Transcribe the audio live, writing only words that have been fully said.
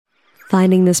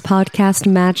Finding this podcast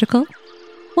magical?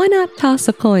 Why not toss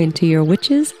a coin to your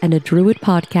Witches and a Druid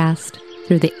podcast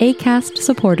through the Acast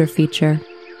supporter feature?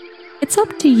 It's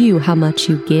up to you how much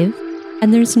you give,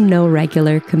 and there's no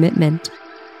regular commitment.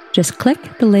 Just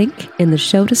click the link in the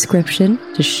show description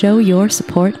to show your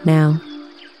support now.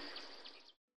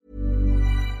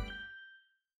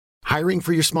 Hiring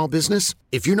for your small business?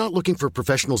 If you're not looking for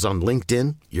professionals on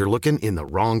LinkedIn, you're looking in the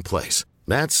wrong place.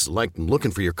 That's like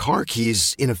looking for your car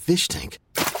keys in a fish tank.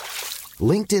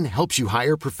 LinkedIn helps you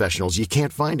hire professionals you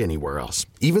can't find anywhere else,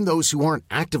 even those who aren't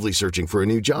actively searching for a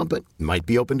new job but might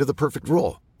be open to the perfect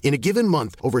role. In a given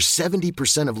month, over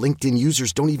 70% of LinkedIn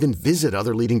users don't even visit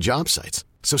other leading job sites.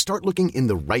 So start looking in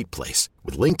the right place.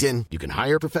 With LinkedIn, you can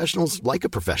hire professionals like a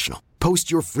professional.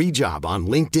 Post your free job on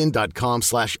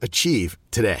linkedin.com/achieve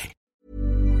today.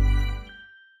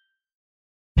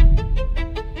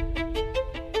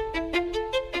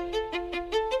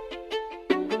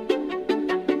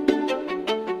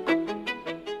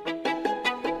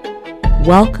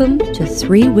 Welcome to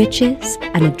Three Witches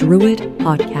and a Druid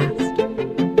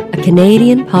podcast, a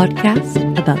Canadian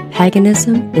podcast about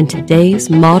paganism in today's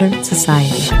modern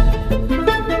society.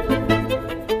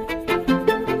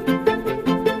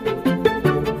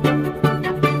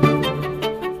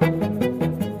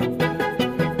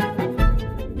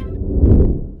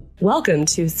 Welcome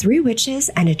to Three Witches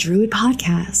and a Druid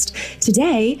podcast.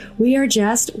 Today, we are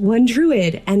just one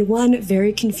druid and one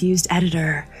very confused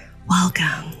editor.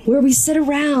 Welcome, where we sit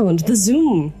around the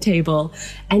Zoom table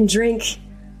and drink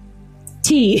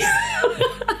tea.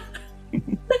 I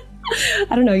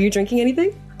don't know, you drinking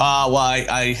anything? Well,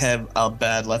 I have a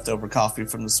bad leftover coffee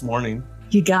from this morning.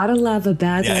 You gotta love a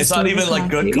bad leftover coffee. Yeah, it's not even like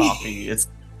good coffee.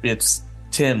 It's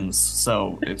Tim's,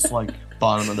 so it's like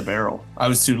bottom of the barrel. I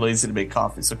was too lazy to make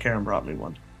coffee, so Karen brought me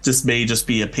one. This may just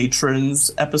be a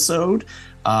patrons episode.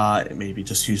 It may be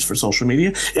just used for social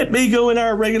media. It may go in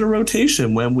our regular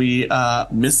rotation when we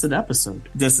miss an episode.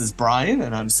 This is Brian,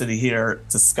 and I'm sitting here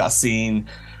discussing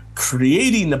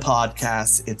creating the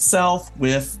podcast itself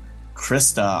with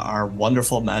Krista, our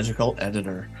wonderful magical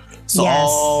editor. So yes.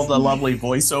 All the lovely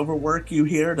voiceover work you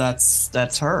hear,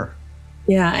 that's her.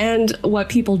 Yeah, and what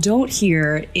people don't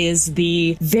hear is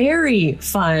the very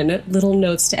fun little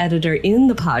notes to editor in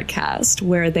the podcast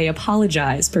where they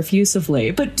apologize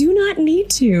profusely, but do not need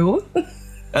to.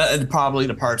 And probably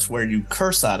the parts where you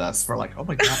curse at us for like, oh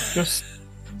my God, just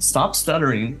stop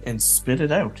stuttering and spit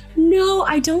it out. No,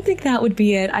 I don't think that would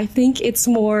be it. I think it's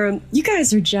more, you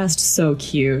guys are just so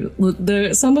cute.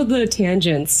 Some of the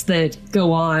tangents that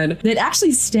go on that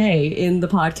actually stay in the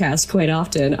podcast quite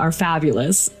often are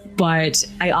fabulous. But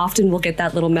I often will get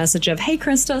that little message of, hey,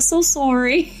 Krista, so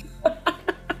sorry.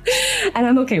 And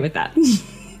I'm okay with that.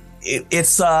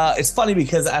 It's funny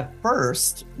because at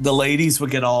first the ladies would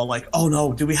get all like, oh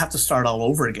no, do we have to start all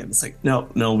over again? It's like,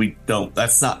 no, we don't.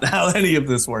 That's not how any of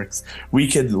this works. We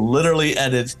can literally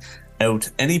edit out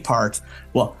any part.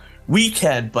 Well, we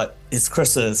can, but it's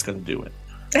Krista that's going to do it.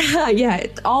 Yeah,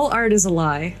 all art is a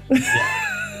lie.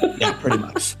 Yeah, pretty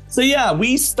much. So yeah,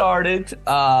 we started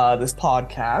this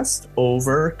podcast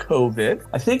over COVID.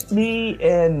 I think me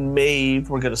and Maeve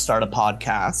were going to start a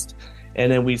podcast.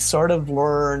 And then we sort of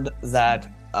learned that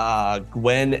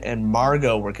Gwen and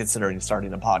Margot were considering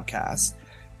starting a podcast.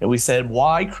 And we said,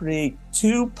 why create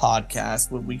two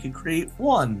podcasts when we can create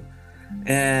one?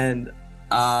 And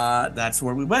that's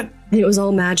where we went. It was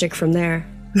all magic from there.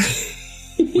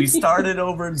 We started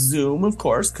over Zoom, of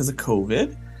course, because of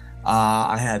COVID.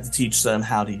 I had to teach them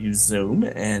how to use Zoom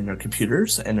and their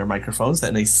computers and their microphones,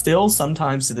 and they still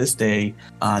sometimes to this day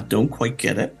don't quite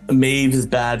get it. Maeve is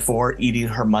bad for eating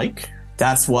her mic.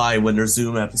 That's why when there's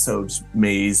Zoom episodes,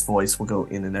 Maeve's voice will go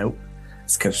in and out.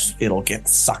 It's because it'll get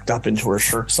sucked up into her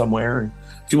shirt somewhere, and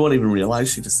she won't even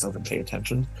realize. She just doesn't pay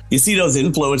attention. You see those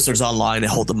influencers online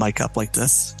that hold the mic up like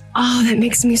this? Oh, that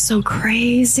makes me so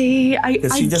crazy.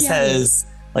 Because she just has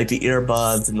like the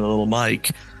earbuds and the little mic.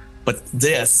 But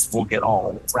this will get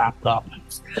all wrapped up.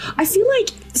 I feel like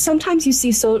sometimes you see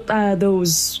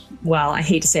those, well, I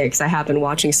hate to say it because I have been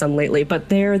watching some lately, but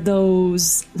they're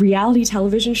those reality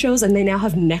television shows and they now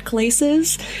have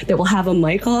necklaces that will have a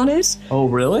mic on it. Oh,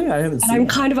 really? I haven't seen And I'm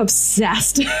that. kind of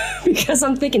obsessed because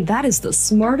I'm thinking that is the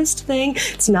smartest thing.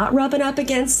 It's not rubbing up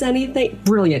against anything.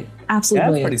 Brilliant. Absolutely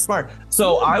brilliant. Pretty smart.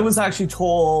 So I was actually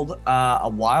told a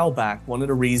while back, one of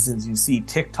the reasons you see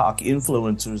TikTok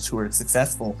influencers who are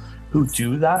successful who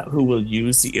do that, who will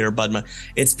use the earbud mic,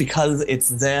 it's because it's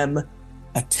them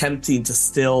attempting to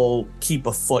still keep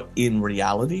a foot in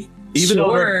reality. Even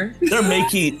though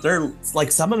they're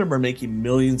like, some of them are making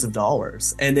millions of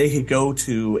dollars and they could go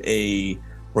to a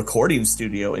recording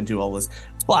studio and do all this.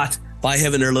 But by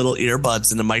having their little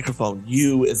earbuds in the microphone,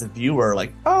 you as a viewer are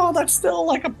like, oh, that's still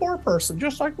like a poor person,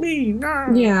 just like me. No.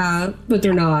 Yeah, but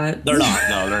they're not. They're not.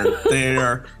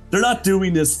 No, they're not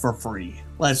doing this for free.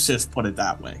 Let's just put it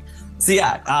that way. So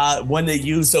yeah, when they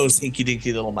use those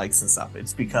hinky-dinky little mics and stuff,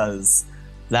 it's because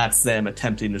that's them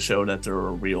attempting to show that they're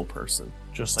a real person,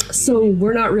 just like me. So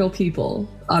we're not real people,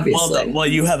 obviously. Well,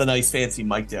 you have a nice fancy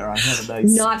mic there. I have a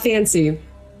nice. Not fancy.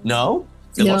 No.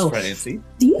 It looks fancy.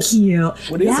 Thank you.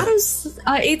 What is that is,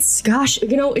 it's, gosh,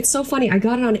 it's so funny. I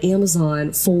got it on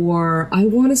Amazon for, I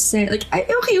want to say,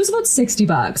 it was about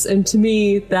 $60. And to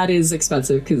me, that is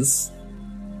expensive because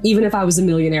even if I was a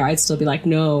millionaire, I'd still be like,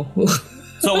 no.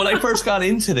 So when I first got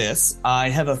into this, I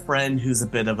have a friend who's a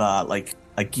bit of a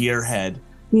gearhead,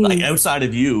 like outside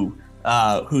of you,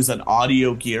 who's an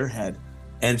audio gearhead.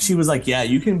 And she was like, yeah,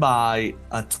 you can buy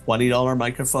a $20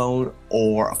 microphone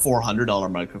or a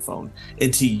 $400 microphone.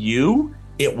 And to you,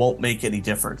 it won't make any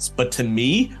difference. But to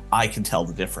me, I can tell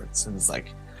the difference. And it's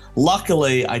like,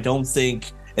 luckily, I don't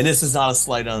think, and this is not a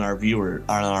slight on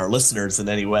our listeners in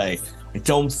any way, I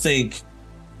don't think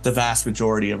the vast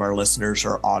majority of our listeners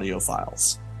are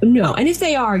audiophiles. No, and if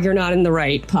they are, you're not in the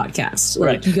right podcast.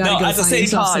 Right. You gotta go find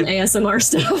yourself some ASMR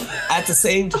stuff. At the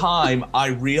same time, I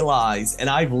realize, and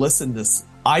I've listened to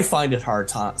I find it hard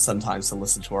sometimes to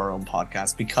listen to our own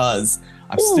podcast because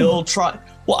I'm still trying.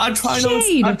 Well, I'm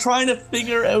trying to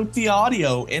figure out the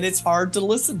audio, and it's hard to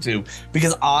listen to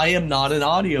because I am not an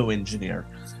audio engineer.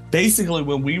 Basically,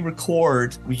 when we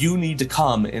record, you need to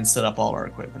come and set up all our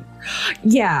equipment.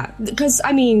 Yeah, because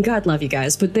God love you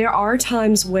guys, but there are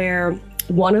times where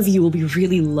one of you will be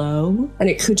really low, and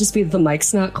it could just be the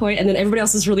mic's not quite, and then everybody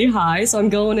else is really high, so I'm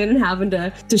going in and having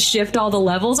to shift all the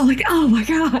levels. I'm like, oh my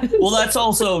God. Well, that's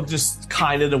also just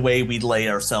kind of the way we lay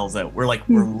ourselves out. We're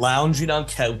lounging on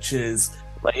couches,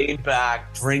 laying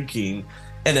back, drinking,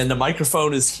 and then the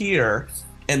microphone is here,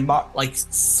 and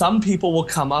some people will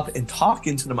come up and talk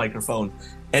into the microphone,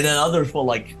 and then others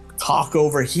will talk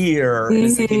over here, and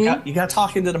it's like, you got to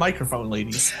talk into the microphone,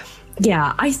 ladies.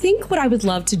 Yeah, I think what I would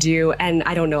love to do, and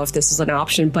I don't know if this is an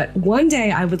option, but one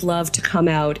day I would love to come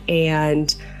out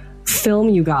and film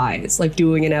you guys,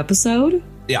 doing an episode.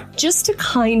 Yeah. Just to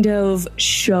kind of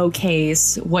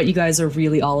showcase what you guys are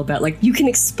really all about. You can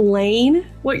explain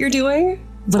what you're doing,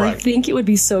 but right. I think it would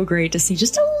be so great to see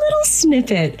just a little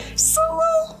snippet, just a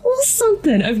little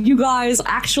something of you guys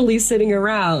actually sitting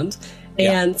around.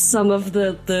 And some of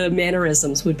the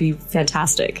mannerisms would be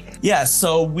fantastic. Yeah,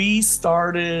 so we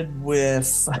started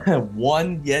with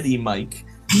one Yeti mic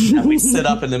that we sit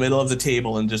up in the middle of the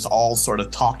table and just all sort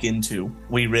of talk into.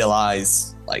 We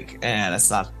realized, that's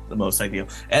not the most ideal.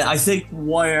 And I think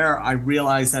where I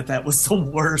realized that was the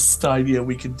worst idea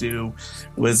we could do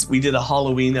was we did a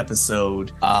Halloween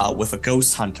episode with a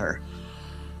ghost hunter.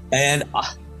 And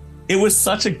it was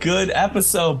such a good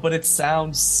episode, but it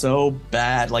sounds so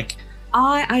bad.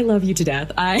 I love you to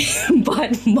death.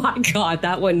 But my God,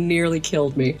 that one nearly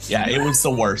killed me. Yeah, it was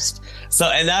the worst. So,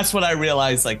 and that's when I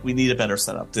realized, we need a better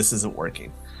setup. This isn't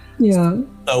working. Yeah.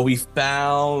 So we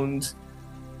found,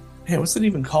 what's it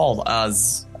even called?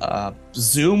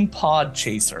 Zoom Pod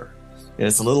Chaser. And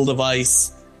it's a little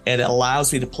device, and it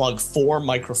allows me to plug 4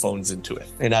 microphones into it.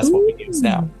 And that's what we use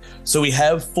now. So we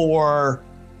have 4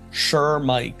 Shure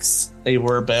mics. They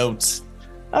were about,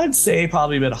 I'd say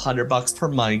probably about $100 per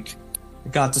mic. I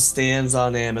got the stands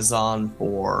on Amazon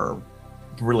for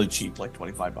really cheap,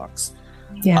 $25.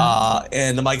 Yeah.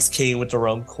 And the mics came with their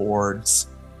own cords.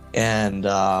 And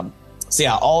all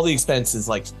the expenses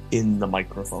in the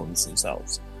microphones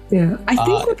themselves. Yeah. I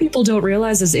think what people don't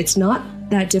realize is it's not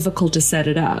that difficult to set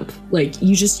it up.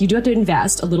 You do have to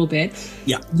invest a little bit.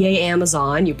 Yeah. Yay,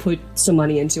 Amazon. You put some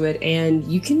money into it and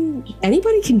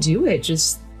anybody can do it.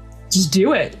 Just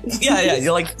do it. Yeah.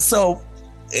 You're so.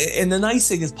 And the nice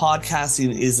thing is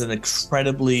podcasting is an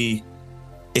incredibly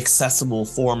accessible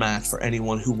format for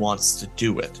anyone who wants to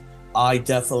do it. I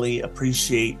definitely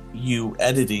appreciate you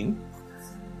editing.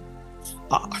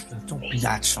 Don't be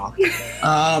that shocked.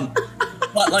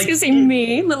 But Excuse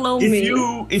me, little old me.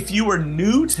 If you were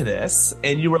new to this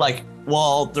and you were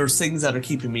well, there's things that are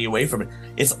keeping me away from it,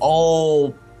 it's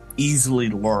all easily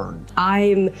learned.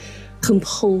 I'm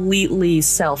completely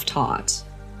self-taught.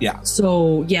 Yeah.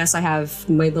 So, yes, I have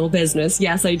my little business.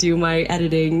 Yes, I do my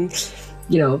editing,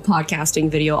 podcasting,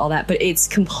 video, all that. But it's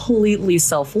completely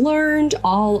self-learned,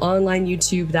 all online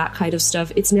YouTube, that kind of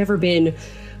stuff. It's never been,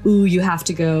 ooh, you have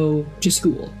to go to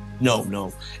school.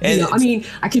 No. And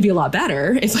I could be a lot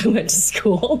better if I went to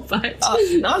school, but...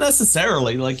 not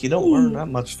necessarily. You don't learn that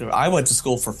much. I went to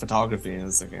school for photography, and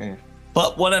it's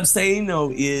But what I'm saying,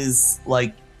 though, is,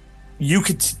 you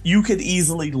could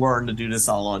easily learn to do this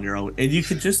all on your own, and you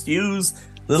could just use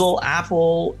little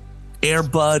Apple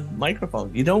Airbud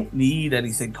microphone. You don't need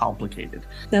anything complicated.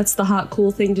 That's the hot,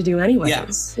 cool thing to do anyways.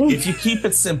 Yes. If you keep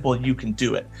it simple, you can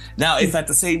do it. Now, if at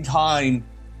the same time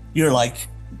you're like,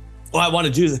 well, I want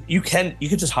to do this, you can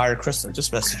just hire Krista.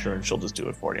 Just message her and she'll just do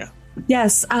it for you.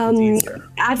 Yes.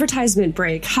 Advertisement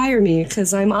break. Hire me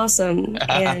because I'm awesome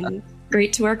and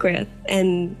great to work with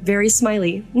and very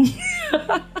smiley.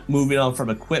 Moving on from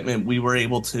equipment, we were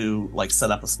able to like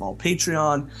set up a small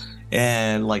Patreon,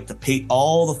 and like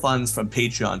all the funds from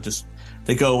Patreon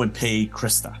they go and pay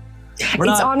Krista.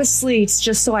 Honestly, it's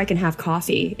just so I can have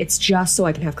coffee. It's just so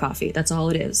I can have coffee. That's all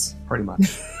it is. Pretty much.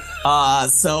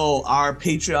 So our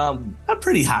Patreon, I'm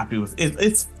pretty happy with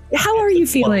it. How are you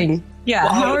feeling? Yeah,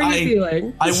 well, how are you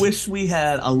feeling? I wish we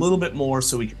had a little bit more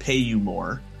so we could pay you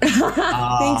more.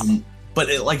 Thanks. But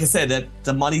like I said, that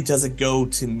the money doesn't go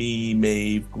to me,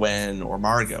 Maeve, Gwen, or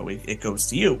Margot. It goes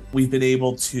to you. We've been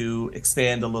able to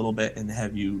expand a little bit and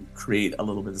have you create a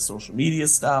little bit of social media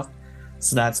stuff.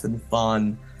 So that's been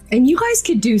fun. And you guys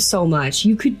could do so much.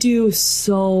 You could do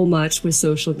so much with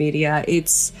social media.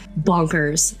 It's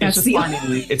bonkers.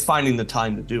 It's finding the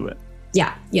time to do it.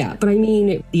 Yeah. But I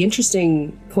mean, the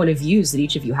interesting point of views that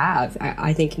each of you have,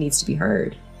 I think needs to be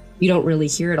heard. You don't really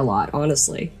hear it a lot,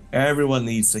 honestly. Everyone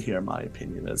needs to hear my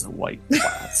opinion as a white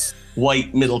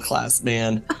middle class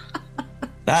man.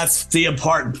 That's the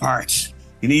important part.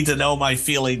 You need to know my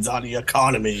feelings on the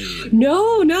economy.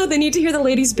 No, they need to hear the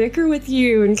ladies bicker with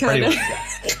you and kind of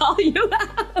call you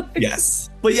out. Yes.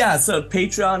 But yeah, so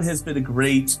Patreon has been a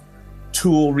great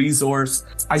tool resource.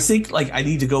 I think like I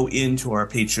need to go into our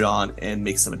Patreon and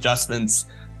make some adjustments.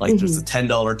 Like there's a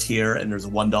 $10 tier and there's a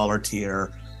 $1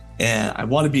 tier. And I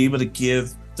want to be able to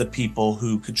give the people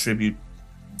who contribute,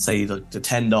 say, the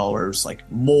 $10, like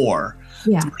more.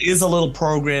 Yeah. There is a little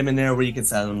program in there where you can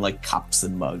send them like cups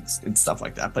and mugs and stuff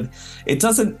like that. But it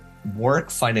doesn't work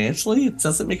financially. It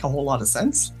doesn't make a whole lot of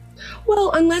sense.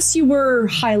 Well, unless you were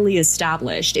highly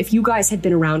established. If you guys had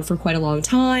been around for quite a long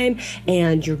time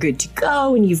and you're good to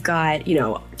go and you've got,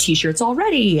 t-shirts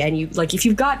already and if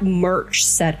you've got merch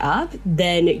set up,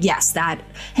 then yes,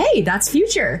 that's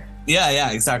future.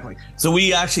 Yeah, exactly. So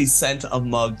we actually sent a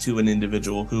mug to an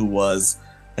individual who was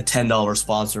a $10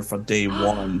 sponsor from day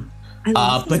one.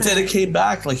 But then it came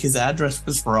back like his address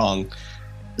was wrong.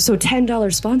 So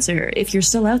 $10 sponsor, if you're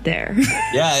still out there.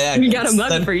 Yeah. We got a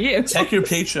mug for you. Check your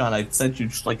Patreon. I sent you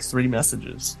just like 3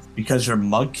 messages because your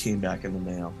mug came back in the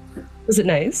mail. Was it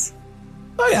nice?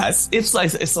 Oh yeah, it's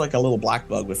nice. It's like a little black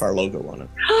mug with our logo on it.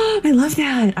 I love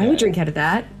that. Yeah. I would drink out of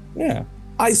that. Yeah.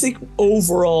 I think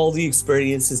overall the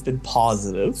experience has been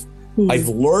positive. I've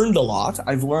learned a lot.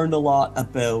 I've learned a lot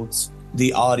about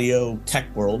the audio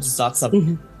tech world. It's not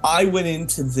something I went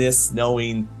into this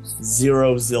knowing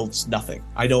zero zilch nothing.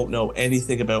 I don't know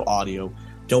anything about audio.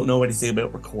 Don't know anything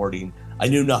about recording. I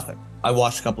knew nothing. I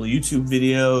watched a couple of YouTube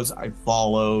videos. I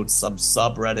followed some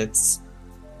subreddits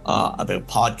about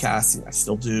podcasting. I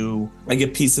still do. I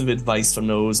get pieces of advice from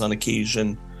those on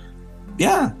occasion.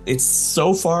 Yeah,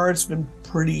 it's been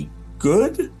pretty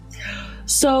good.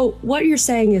 So what you're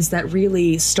saying is that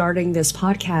really starting this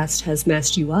podcast has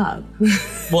messed you up.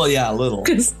 Well, yeah, a little.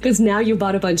 Because now you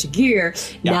bought a bunch of gear.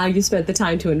 Yeah. Now you spent the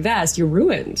time to invest. You're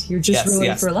ruined. You're just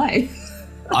ruined for life.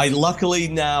 Luckily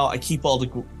now I keep all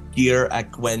the gear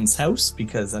at Gwen's house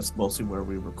because that's mostly where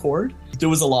we record. There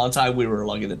was a long time we were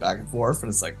lugging it back and forth and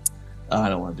it's like, I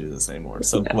don't want to do this anymore.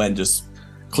 So Gwen just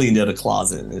cleaned out a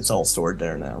closet and it's all stored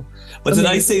there now. But the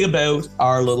nice thing about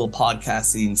our little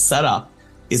podcasting setup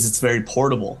is it's very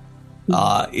portable.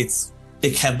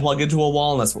 It can plug into a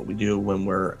wall, and that's what we do when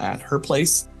we're at her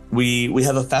place. We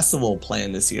have a festival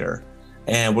planned this year,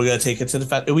 and we're going to take it to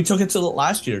the we took it to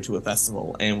last year to a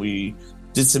festival, and we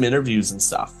did some interviews and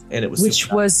stuff, and it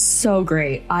was was so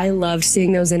great. I loved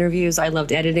seeing those interviews. I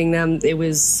loved editing them. It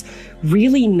was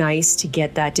really nice to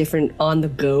get that different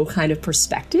on-the-go kind of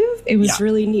perspective. It was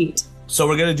really neat. So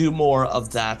we're going to do more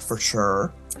of that for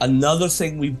sure. Another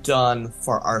thing we've done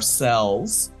for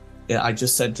ourselves, and I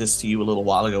just said this to you a little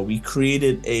while ago, we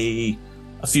created a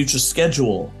future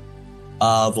schedule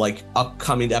of like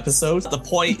upcoming episodes. The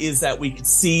point is that we could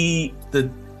see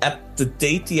the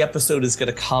date the episode is going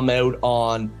to come out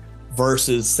on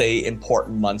versus, say,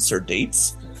 important months or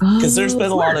dates. Because there's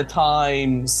been a lot of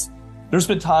times, there's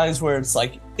been times where it's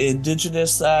like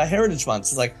Indigenous Heritage Month.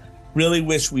 It's like, really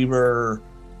wish we were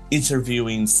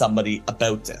interviewing somebody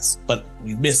about this, but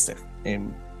we missed it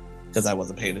because I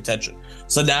wasn't paying attention.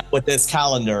 So now with this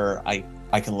calendar,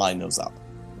 I can line those up.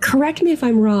 correct me if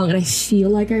I'm wrong, and I feel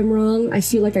like I'm wrong. I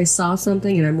feel like I saw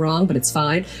something and I'm wrong, but it's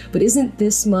fine. But isn't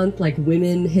this month like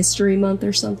Women History Month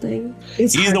or something?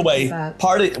 It's either way.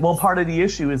 Part of the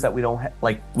issue is that we don't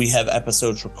we have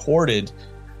episodes recorded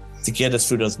to get us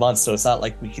through those months, so it's not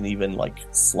like we can even like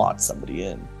slot somebody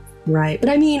in. Right. But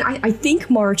I mean, I think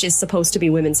March is supposed to be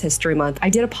Women's History Month. I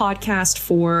did a podcast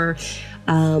for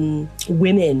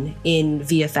women in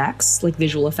VFX, like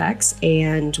visual effects,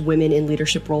 and women in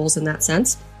leadership roles in that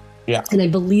sense. Yeah. And I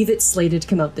believe it's slated to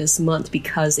come out this month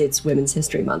because it's Women's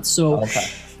History Month. So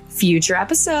future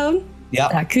episode. Yeah.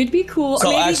 That could be cool. So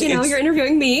or maybe, actually, you're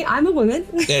interviewing me. I'm a woman.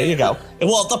 There you go.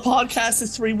 Well, the podcast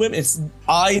is 3 women.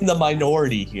 I'm the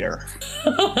minority here.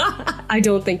 I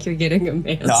don't think you're getting a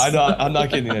man. No, I'm not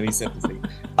getting any sympathy.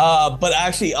 But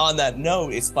actually, on that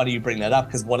note, it's funny you bring that up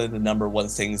because one of the number one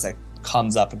things that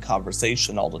comes up in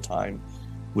conversation all the time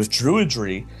with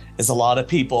Druidry is a lot of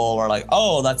people are like,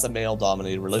 oh, that's a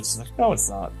male-dominated religion. It's like, no, it's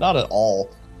not. Not at all.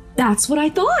 That's what I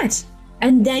thought.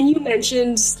 And then you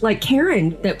mentioned, like,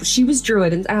 Karen, that she was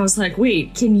Druid, and I was like,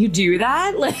 wait, can you do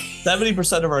that? Like,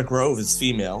 70% of our Grove is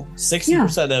female.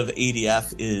 60% of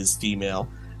ADF is female.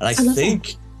 And I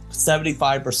think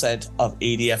 75% of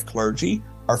ADF clergy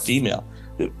are female.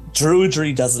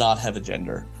 Druidry does not have a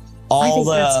gender.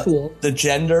 That's cool. The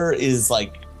gender is,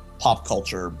 like, pop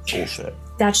culture bullshit.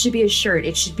 That should be a shirt.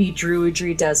 It should be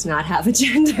Druidry does not have a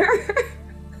gender.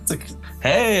 It's like,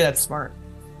 hey, that's smart.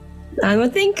 I'm a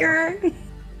thinker.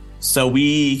 So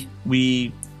we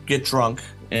get drunk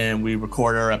and we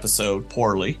record our episode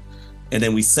poorly, and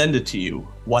then we send it to you.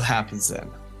 What happens then?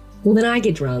 Well, then I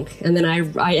get drunk, and then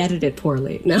I edit it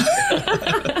poorly. No.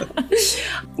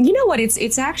 You know what?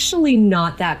 It's actually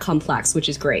not that complex, which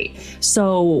is great.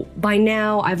 So by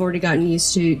now, I've already gotten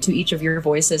used to each of your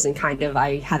voices, and kind of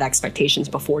I have expectations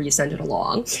before you send it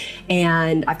along.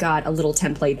 And I've got a little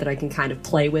template that I can kind of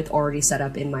play with already set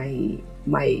up in my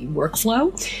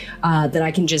workflow that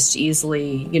I can just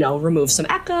easily, remove some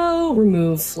echo,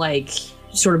 remove like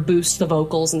sort of boost the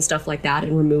vocals and stuff like that,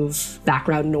 and remove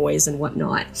background noise and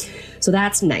whatnot. So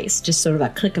that's nice. Just sort of a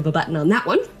click of a button on that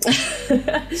one.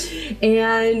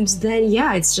 And then,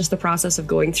 it's just the process of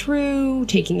going through,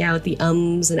 taking out the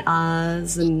ums and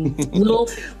ahs and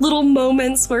little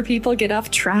moments where people get off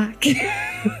track.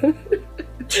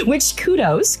 Which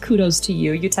kudos to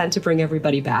you. You tend to bring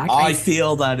everybody back. I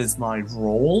feel that is my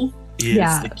role, is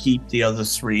to keep the other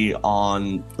 3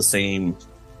 on the same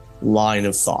line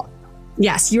of thought.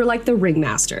 Yes, you're like the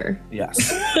ringmaster. Yes.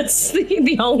 That's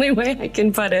the only way I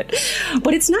can put it.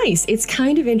 But it's nice. It's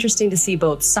kind of interesting to see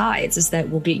both sides, is that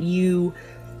we'll get you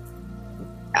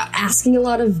asking a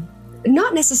lot of,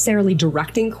 not necessarily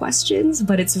directing questions,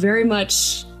 but it's very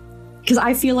much, because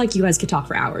I feel like you guys could talk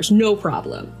for hours, no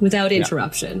problem, without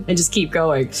interruption, and just keep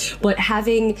going. But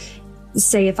having,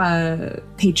 say, if a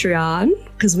Patreon,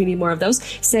 because we need more of those,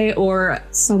 or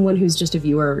someone who's just a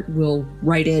viewer will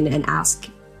write in and ask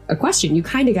a question, you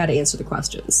kind of got to answer the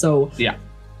question. So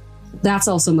that's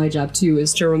also my job too,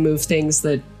 is to remove things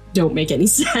that don't make any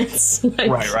sense.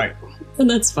 Right. And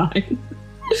that's fine.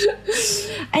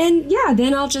 And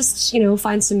then I'll just,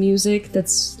 find some music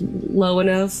that's low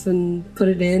enough and put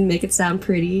it in, make it sound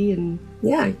pretty. And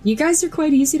you guys are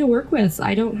quite easy to work with.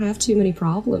 I don't have too many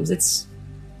problems. It's,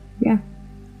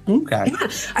 Okay. Yeah,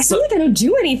 I feel like I don't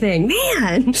do anything,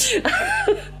 man.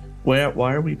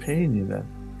 Why are we paying you then?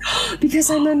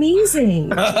 Because I'm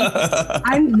amazing.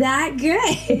 I'm that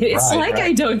good. It's right.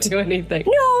 I don't do anything.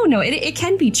 No, it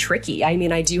can be tricky. I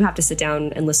mean, I do have to sit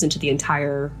down and listen to the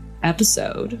entire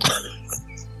episode.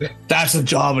 That's a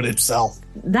job in itself.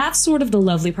 That's sort of the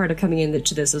lovely part of coming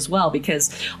into this as well,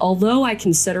 because although I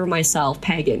consider myself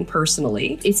pagan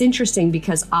personally, it's interesting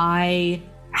because I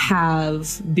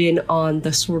have been on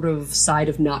the sort of side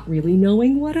of not really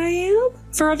knowing what I am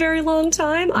for a very long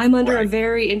time. I'm under a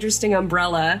very interesting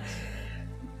umbrella,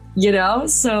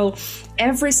 so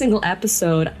every single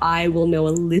episode I will know a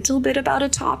little bit about a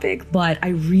topic, but I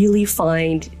really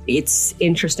find it's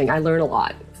interesting. I learn a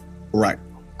lot. Right.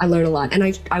 I learn a lot,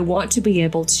 and I want to be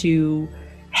able to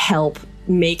help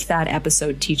make that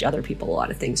episode teach other people a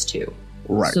lot of things too.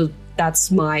 Right. So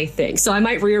that's my thing. So I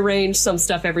might rearrange some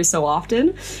stuff every so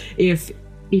often if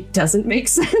it doesn't make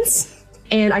sense.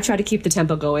 And I try to keep the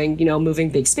tempo going, moving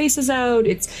big spaces out.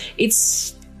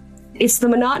 It's the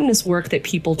monotonous work that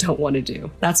people don't want to do.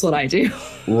 That's what I do.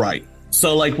 Right.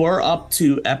 So we're up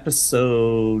to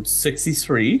episode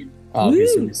 63.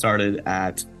 Obviously, we started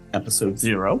at episode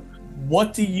 0.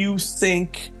 What do you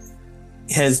think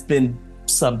has been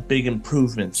some big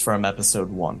improvements from episode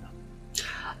 1?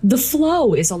 The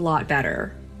flow is a lot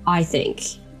better, I think.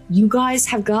 you guys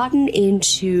have gotten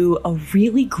into a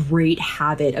really great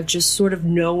habit of just sort of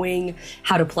knowing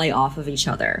how to play off of each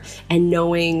other and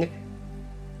knowing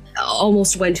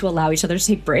almost when to allow each other to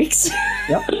take breaks.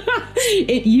 Yep.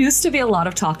 It used to be a lot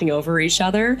of talking over each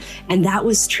other, and that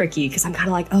was tricky because I'm kind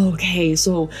of like, oh, okay,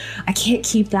 so I can't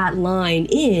keep that line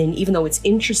in, even though it's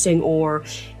interesting or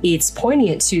it's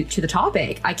poignant to the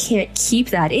topic. I can't keep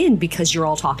that in because you're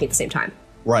all talking at the same time.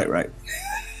 Right.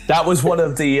 That was one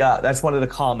of the that's one of the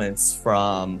comments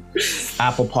from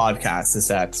Apple Podcasts, is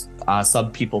that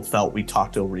some people felt we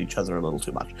talked over each other a little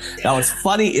too much. Now it's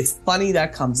funny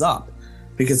that comes up,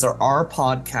 because there are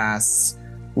podcasts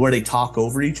where they talk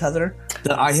over each other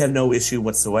that I have no issue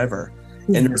whatsoever.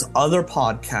 Mm-hmm. And there's other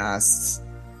podcasts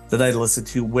that I listen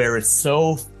to where it's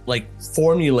so like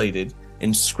formulated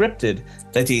and scripted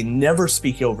that they never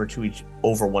speak over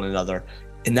one another.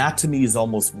 And that to me is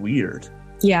almost weird.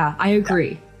 Yeah, I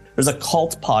agree. There's a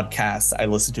cult podcast I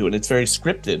listen to, and it's very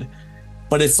scripted,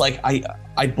 but it's like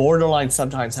I borderline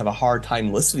sometimes have a hard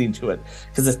time listening to it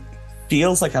because it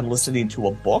feels like I'm listening to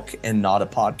a book and not a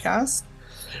podcast,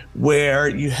 where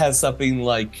you have something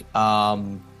like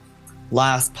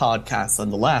Last Podcast on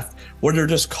the Left, where they're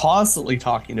just constantly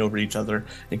talking over each other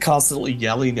and constantly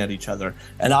yelling at each other.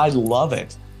 And I love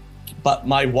it. But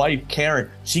my wife, Karen,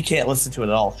 she can't listen to it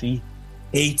at all. She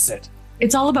hates it.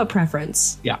 It's all about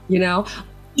preference. Yeah. You know,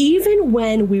 even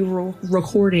when we were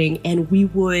recording and you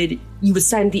would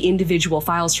send the individual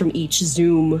files from each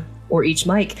Zoom or each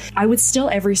mic, I would still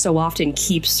every so often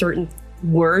keep certain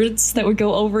words that would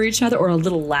go over each other or a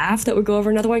little laugh that would go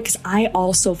over another one, because I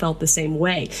also felt the same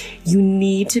way. You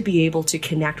need to be able to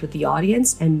connect with the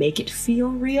audience and make it feel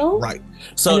real. Right.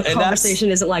 So and the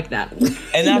conversation isn't like that.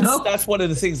 And that's one of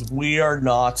the things. We are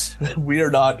not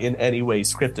in any way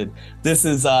scripted. This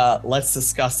is let's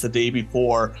discuss the day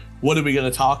before. What are we going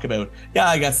to talk about? Yeah,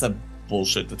 I got some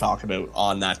bullshit to talk about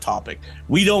on that topic.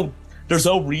 There's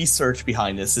no research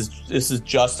behind this. This is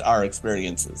just our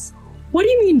experiences. What do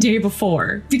you mean day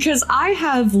before? Because I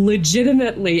have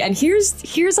legitimately, and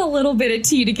here's a little bit of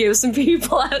tea to give some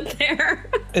people out there.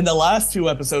 In the last 2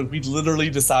 episodes, we literally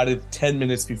decided 10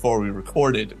 minutes before we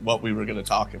recorded what we were going to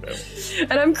talk about.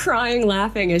 And I'm crying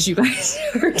laughing as you guys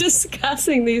are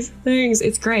discussing these things.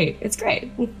 It's great. It's great.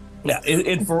 Yeah,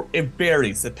 it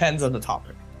varies. It depends on the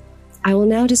topic. I will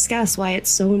now discuss why it's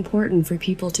so important for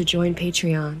people to join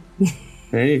Patreon.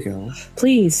 There you go.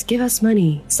 Please give us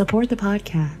money. Support the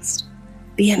podcast.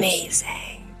 Be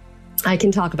amazing. I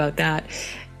can talk about that.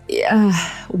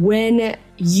 When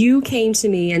you came to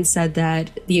me and said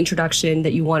that the introduction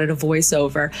that you wanted a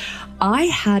voiceover, I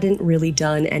hadn't really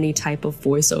done any type of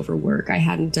voiceover work. I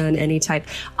hadn't done any type.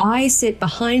 I sit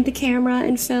behind the camera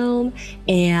and film,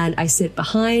 and I sit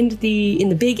in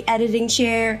the big editing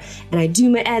chair, and I do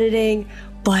my editing,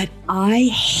 but I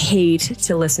hate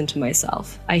to listen to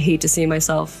myself. I hate to see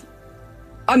myself.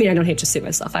 I mean, I don't hate to see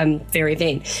myself. I'm very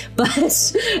vain, but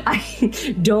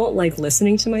I don't like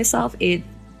listening to myself. It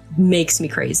makes me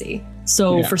crazy.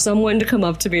 So for someone to come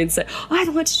up to me and say, oh, I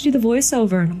want you to do the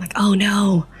voiceover. And I'm like, oh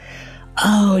no.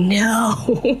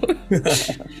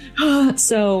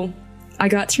 So I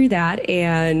got through that.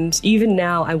 And even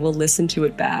now I will listen to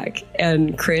it back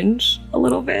and cringe a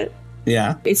little bit.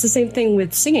 Yeah. It's the same thing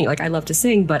with singing. Like, I love to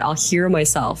sing, but I'll hear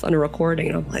myself on a recording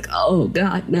and I'm like, oh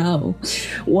God, no.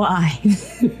 Why?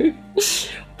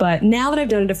 But now that I've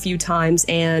done it a few times,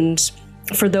 and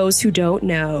for those who don't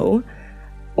know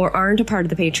or aren't a part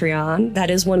of the Patreon, that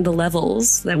is one of the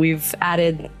levels that we've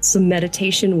added some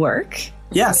meditation work.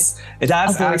 Yes, it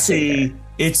has actually.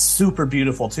 It's super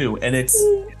beautiful too. And it's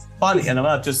funny. And I'm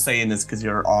not just saying this because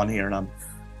you're on here and I'm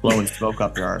blowing smoke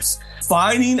up your arse.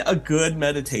 Finding a good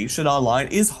meditation online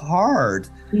is hard.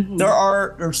 Mm-hmm.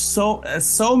 There's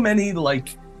so many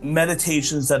like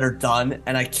meditations that are done,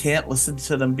 and I can't listen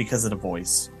to them because of the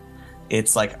voice.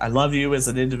 It's like, I love you as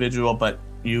an individual, but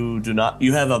you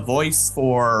have a voice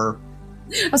for...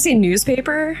 I'll say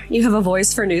newspaper. You have a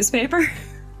voice for newspaper.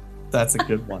 That's a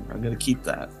good one. I'm going to keep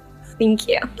that. Thank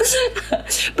you.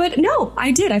 But no,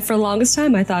 I did. For the longest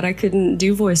time, I thought I couldn't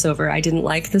do voiceover. I didn't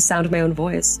like the sound of my own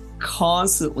voice.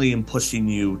 Constantly am pushing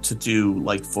you to do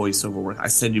like voiceover work. I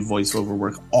send you voiceover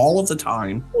work all of the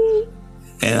time.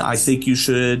 And I think you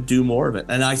should do more of it.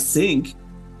 And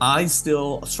I'm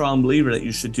still a strong believer that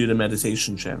you should do the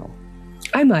meditation channel.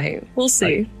 I might. We'll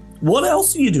see. Like, what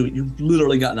else do you do? You've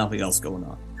literally got nothing else going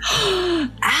on.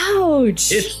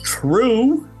 Ouch. It's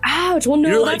true. Ouch. Well,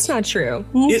 no, that's not true.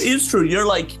 It is true. You're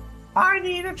like, I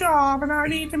need a job and I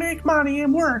need to make money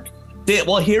and work.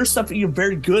 Well, here's something you're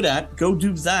very good at. Go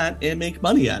do that and make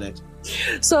money at it.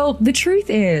 So the truth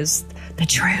is,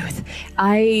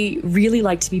 I really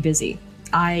like to be busy.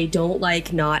 I don't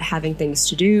like not having things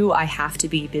to do. I have to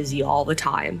be busy all the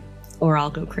time or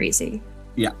I'll go crazy.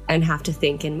 Yeah. And have to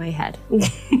think in my head.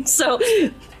 So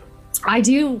I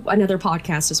do another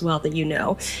podcast as well that you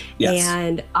know. Yes.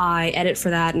 And I edit for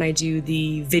that and I do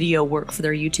the video work for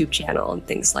their YouTube channel and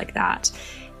things like that.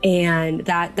 And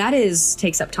that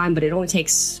takes up time, but it only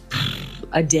takes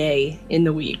a day in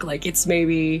the week. Like it's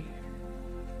maybe,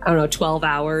 I don't know, 12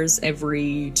 hours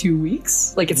every 2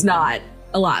 weeks. Like it's not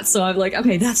a lot. So I'm like,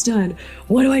 okay, that's done.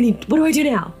 What do I need? What do I do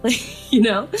now? Like, you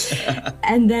know?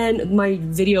 And then my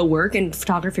video work and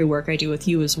photography work I do with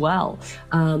you as well.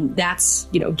 That's,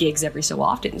 you know, gigs every so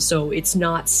often. So it's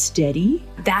not steady.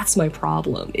 That's my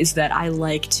problem, is that I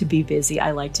like to be busy.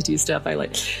 I like to do stuff.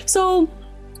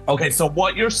 Okay, so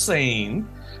what you're saying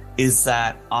is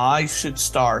that I should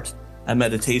start a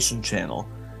meditation channel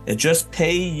and just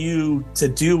pay you to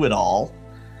do it all,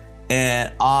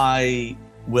 and I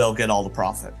will get all the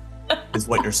profit, is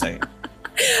what you're saying.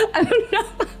 I don't know.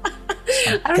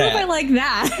 I don't know if I like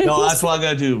that. No, that's what I'm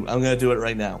going to do. I'm going to do it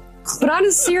right now. But on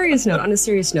a serious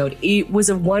note, it was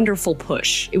a wonderful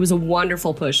push. It was a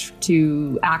wonderful push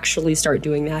to actually start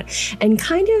doing that and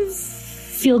kind of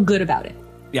feel good about it.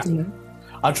 Yeah. You know?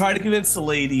 I'm trying to convince the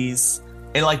ladies,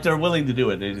 and like they're willing to do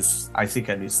it. I think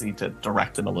I just need to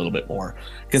direct them a little bit more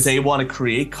because they want to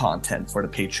create content for the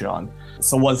Patreon.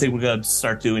 So one thing we're going to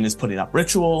start doing is putting up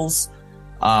rituals,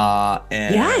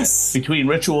 and yes, between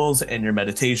rituals and your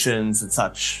meditations and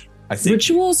such. I think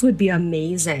rituals would be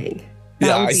amazing.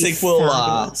 I think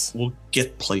we'll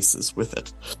get places with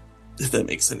it, if that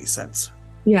makes any sense.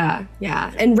 Yeah.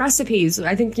 And recipes.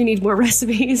 I think you need more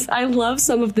recipes. I love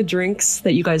some of the drinks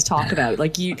that you guys talk about.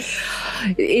 Like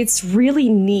it's really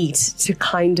neat to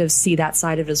kind of see that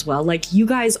side of it as well. Like you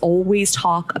guys always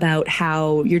talk about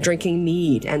how you're drinking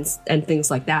mead and things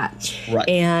like that. Right.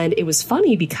 And it was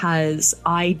funny because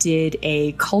I did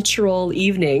a cultural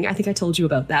evening, I think I told you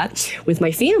about that, with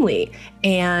my family.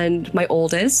 And my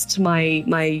oldest, my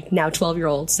now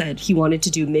 12-year-old, said he wanted to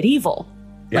do medieval.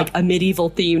 Like a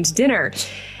medieval themed dinner.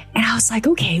 And I was like,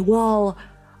 okay, well,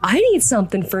 I need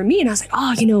something for me. And I was like,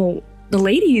 oh, you know, the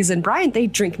ladies and Brian, they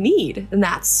drink mead and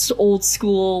that's old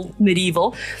school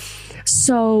medieval.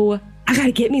 So I got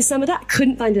to get me some of that.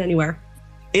 Couldn't find it anywhere.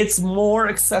 It's more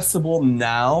accessible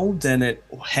now than it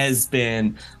has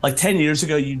been. Like 10 years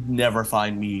ago, you'd never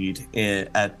find mead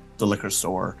at the liquor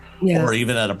store or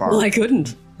even at a bar. Well, I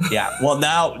couldn't. Yeah, well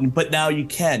now you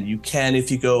can. You can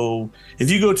if you go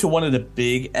to one of the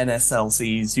big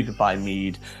NSLCs, you can buy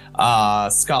mead.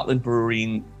 Scotland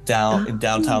Brewing in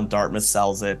downtown Dartmouth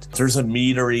sells it. There's a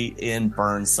meadery in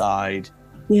Burnside.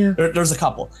 Yeah, there's a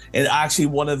couple. And actually,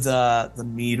 one of the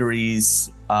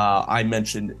meaderies I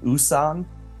mentioned, Usan.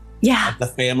 Yeah, the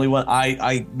family one.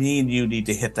 Me and you need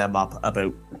to hit them up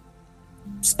about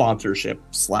sponsorship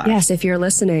 / Yes, if you're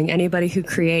listening, anybody who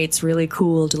creates really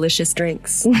cool, delicious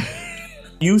drinks.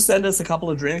 You send us a couple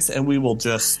of drinks and we will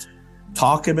just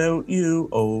talk about you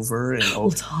over and over.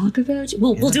 We'll talk about you.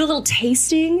 We'll do a little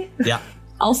tasting. Yeah.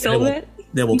 I'll film it.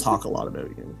 Then we'll talk a lot about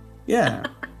you. Yeah.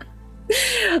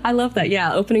 I love that.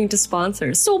 Yeah, opening to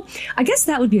sponsors. So I guess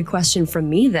that would be a question from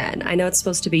me then. I know it's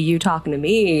supposed to be you talking to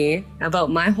me about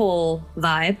my whole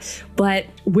vibe, but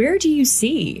where do you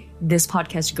see this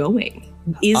podcast going?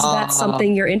 Is that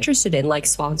something you're interested in, like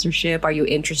sponsorship? Are you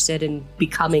interested in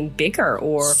becoming bigger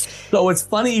or? So it's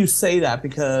funny you say that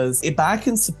because back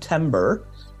in September,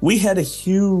 we had a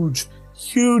huge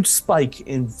spike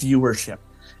in viewership.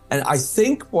 And I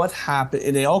think what happened,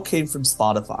 and it all came from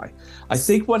Spotify. I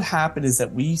think what happened is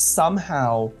that we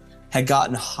somehow had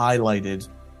gotten highlighted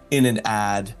in an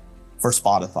ad for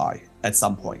Spotify at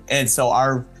some point. And so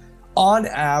on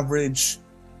average,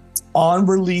 on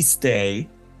release day.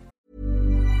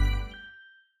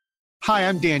 Hi,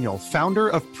 I'm Daniel, founder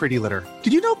of Pretty Litter.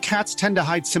 Did you know cats tend to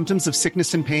hide symptoms of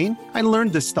sickness and pain? I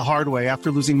learned this the hard way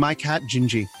after losing my cat,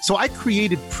 Gingy. So I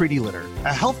created Pretty Litter,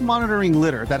 a health monitoring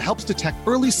litter that helps detect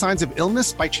early signs of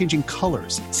illness by changing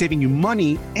colors, saving you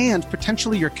money and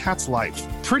potentially your cat's life.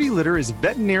 Pretty Litter is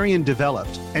veterinarian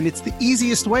developed, and it's the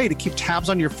easiest way to keep tabs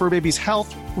on your fur baby's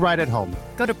health right at home.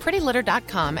 Go to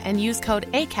prettylitter.com and use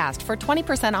code ACAST for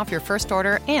 20% off your first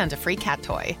order and a free cat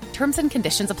toy. Terms and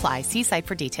conditions apply. See site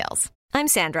for details. I'm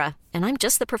Sandra, and I'm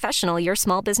just the professional your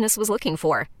small business was looking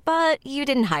for. But you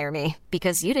didn't hire me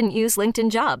because you didn't use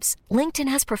LinkedIn Jobs. LinkedIn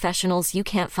has professionals you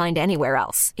can't find anywhere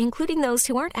else, including those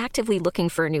who aren't actively looking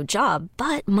for a new job,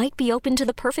 but might be open to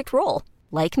the perfect role,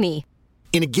 like me.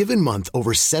 In a given month,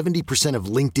 over 70% of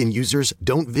LinkedIn users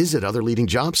don't visit other leading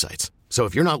job sites. So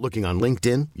if you're not looking on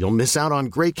LinkedIn, you'll miss out on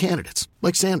great candidates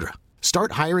like Sandra.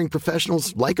 Start hiring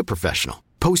professionals like a professional.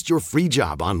 Post your free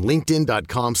job on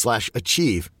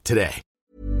linkedin.com/achieve today.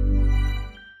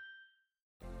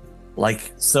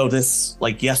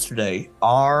 Yesterday,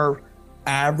 our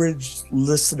average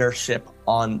listenership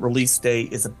on release day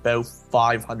is about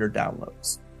 500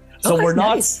 downloads. So Okay, we're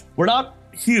nice. not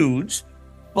huge,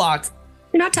 but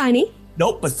You're not tiny.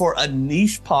 nope, but for a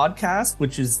niche podcast,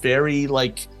 which is very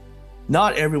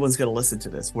not everyone's going to listen to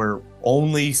this. We're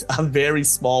only a very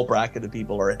small bracket of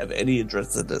people or have any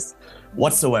interest in this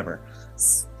whatsoever.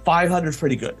 500 is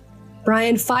pretty good.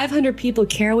 Brian, 500 people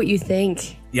care what you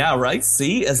think. Yeah, right.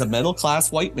 See, as a middle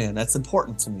class white man, that's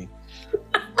important to me.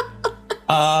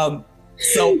 So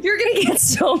You're going to get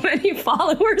so many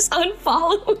followers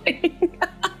unfollowing.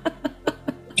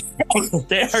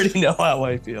 they already know how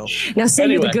I feel. Now say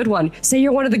you're Anyway. the good one. Say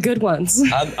you're one of the good ones.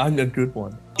 I'm a good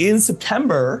one. In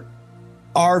September,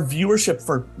 our viewership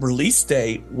for release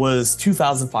day was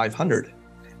 2,500.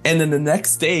 And then the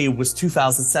next day was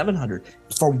 2,700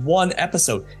 for one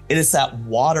episode. It is that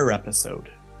water episode.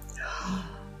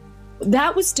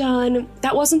 That was done.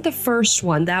 That wasn't the first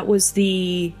one. That was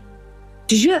the...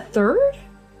 Did you do that third?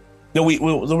 No,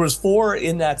 there was 4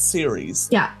 in that series.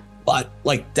 Yeah. But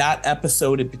that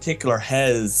episode in particular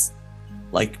has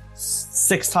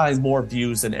 6 times more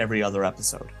views than every other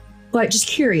episode. But just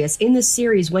curious, in the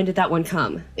series, when did that one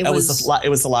come? It was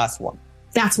the last one.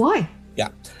 That's why. Yeah.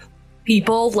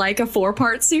 People like a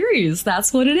 4-part series.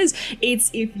 That's what it is. It's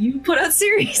if you put out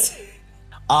series.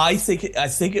 I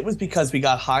think it was because we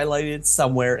got highlighted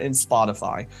somewhere in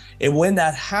Spotify. And when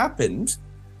that happened,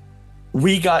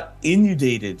 we got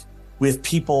inundated with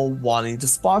people wanting to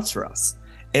sponsor us.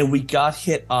 And we got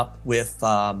hit up with,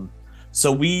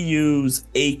 so we use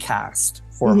Acast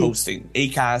for hosting.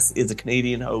 Acast is a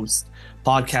Canadian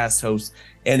podcast host.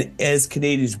 And as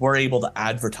Canadians, we're able to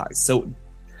advertise. So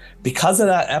because of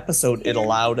that episode, it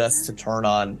allowed us to turn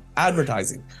on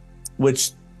advertising,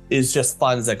 which is just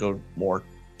funds that go more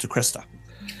to Krista.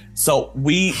 So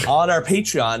we, on our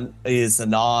Patreon, is a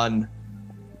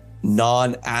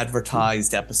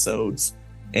non-advertised episodes.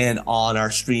 And on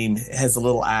our stream, it has a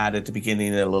little ad at the beginning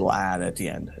and a little ad at the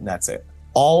end. And that's it.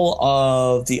 All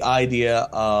of the idea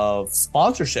of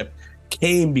sponsorship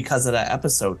came because of that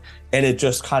episode. And it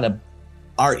just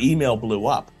our email blew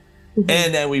up. Mm-hmm.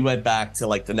 And then we went back to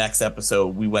the next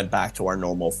episode, we went back to our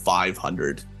normal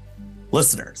 500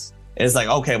 listeners. And it's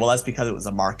okay, well, that's because it was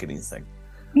a marketing thing.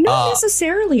 Not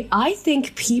necessarily. I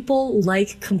think people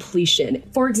like completion.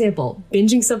 For example,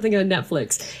 binging something on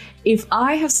Netflix. If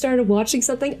I have started watching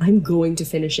something, I'm going to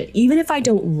finish it. Even if I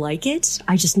don't like it,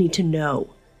 I just need to know.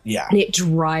 Yeah. And it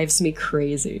drives me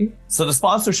crazy. So the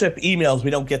sponsorship emails,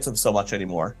 we don't get them so much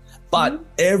anymore. But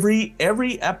every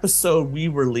episode we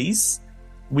release,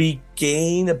 we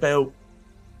gain about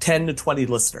 10 to 20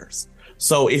 listeners.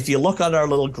 So if you look on our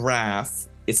little graph,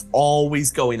 it's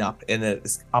always going up, and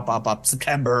it's up,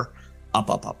 September,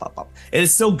 up. And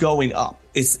it's still going up.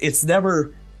 It's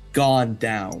never gone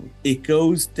down. It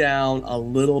goes down a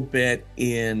little bit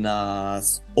in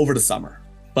over the summer.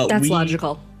 But that's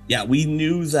logical. Yeah, we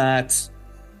knew that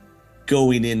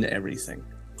going into everything.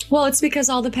 Well, it's because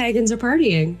all the pagans are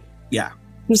partying. Yeah.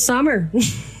 In summer.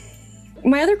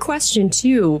 My other question,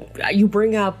 too, you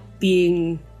bring up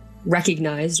being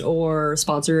recognized or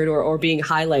sponsored or being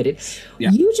highlighted.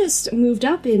 Yeah. You just moved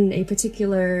up in a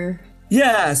particular...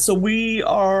 Yeah, so we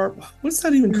are... What's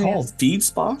that even called?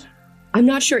 FeedSpot? I'm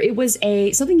not sure. It was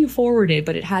something you forwarded,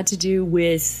 but it had to do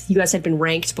with... You guys had been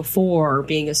ranked before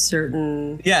being a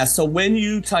certain... Yeah, so when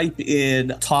you type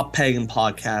in top pagan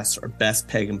podcasts or best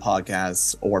pagan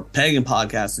podcasts or pagan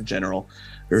podcasts in general,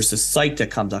 there's a site that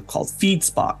comes up called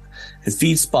FeedSpot. And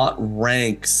FeedSpot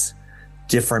ranks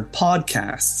different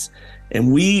podcasts.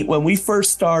 And when we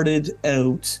first started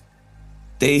out,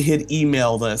 they had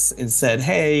emailed us and said,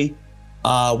 hey,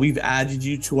 we've added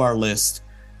you to our list.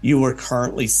 You are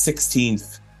currently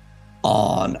 16th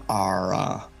on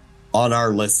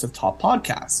our list of top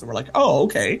podcasts. And we're like, oh,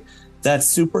 okay, that's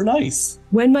super nice.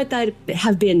 When might that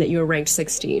have been that you were ranked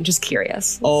 16? Just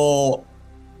curious. Oh,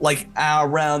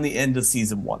 around the end of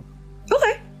season 1.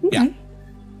 Okay. Yeah.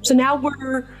 So now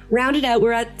we're rounded out.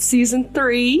 We're at season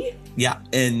 3. Yeah,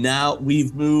 and now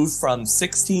we've moved from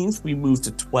 16th, we moved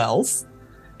to 12th,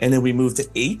 and then we moved to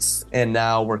 8th, and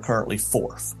now we're currently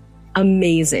 4th.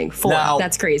 Amazing. 4th. Now,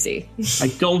 that's crazy. I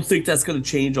don't think that's going to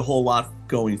change a whole lot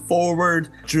going forward.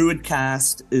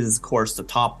 Druidcast is, of course, the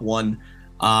top one.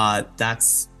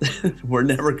 That's we're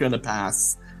never going to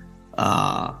pass.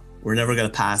 We're never going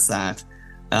to pass that.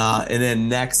 And then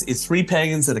next, it's Three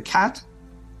Pagans and a Cat.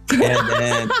 And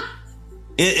then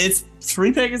it's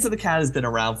Three Pagans and a Cat has been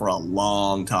around for a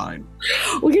long time.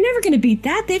 Well, you're never going to beat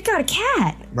that. They've got a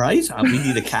cat. Right? We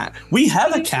need a cat. We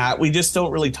have a cat. We just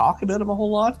don't really talk about him a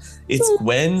whole lot. It's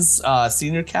Gwen's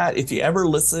senior cat. If you ever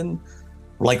listen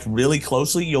like really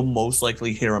closely, you'll most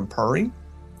likely hear him purring.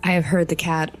 I have heard the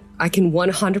cat. I can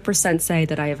 100% say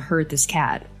that I have heard this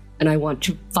cat, and I want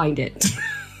to find it.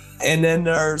 And then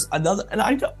there's another, and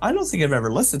I don't think I've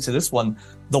ever listened to this one,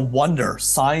 The Wonder,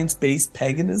 Science-Based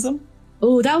Paganism.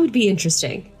 Oh, that would be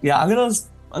interesting. Yeah,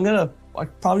 I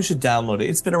probably should download it.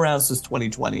 It's been around since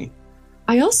 2020.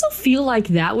 I also feel like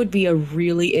that would be a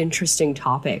really interesting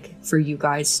topic for you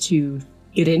guys to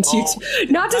get into.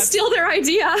 Not to steal their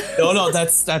idea. No,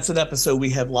 that's an episode we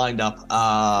have lined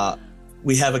up.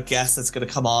 We have a guest that's going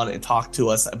to come on and talk to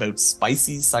us about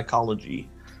spicy psychology.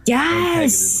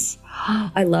 Yes.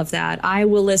 I love that. I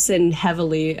will listen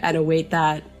heavily and await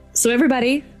that. So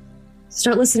everybody,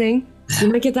 start listening.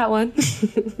 You might get that one.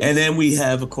 And then we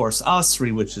have, of course, us,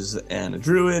 Three Witches and a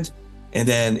Druid. And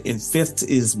then in fifth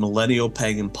is Millennial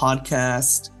Pagan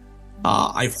Podcast.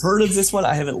 I've heard of this one.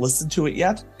 I haven't listened to it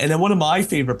yet. And then one of my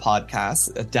favorite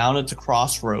podcasts, Down at the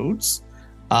Crossroads.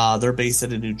 They're based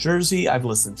out of New Jersey. I've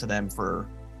listened to them for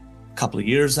a couple of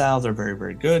years now. They're very,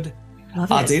 very good.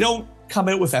 They don't come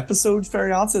out with episodes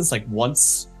very often. It's like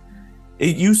once.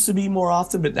 It used to be more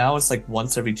often, but now it's like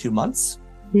once every 2 months.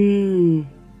 And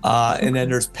then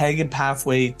there's Pagan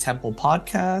Pathway Temple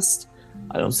Podcast.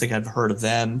 I don't think I've heard of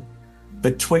them.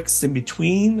 Betwixt in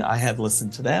Between, I have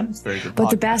listened to them. It's very good. But podcast.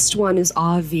 the best one is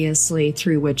obviously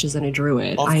Three Witches and a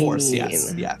Druid. Of course,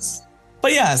 yes.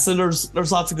 But yeah, so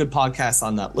there's lots of good podcasts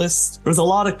on that list. There's a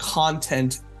lot of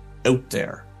content out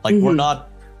there. Like we're not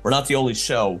the only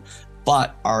show,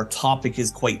 but our topic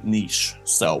is quite niche.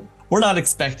 So we're not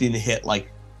expecting to hit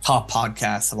like top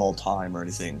podcasts of all time or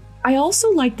anything. I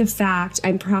also like the fact,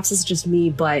 and perhaps it's just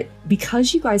me, but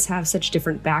because you guys have such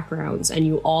different backgrounds and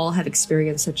you all have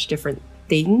experienced such different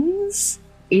things,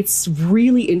 it's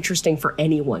really interesting for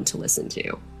anyone to listen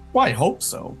to. Well, I hope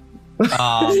so.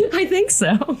 I think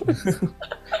so.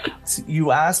 You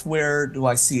asked where do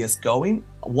I see us going?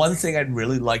 One thing I'd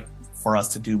really like for us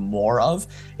to do more of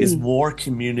is more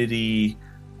community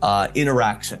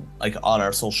interaction, like on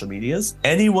our social medias.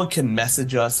 Anyone can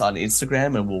message us on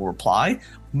Instagram and we'll reply.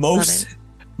 Most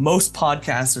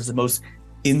podcasters and most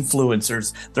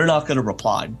influencers, they're not going to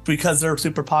reply because they're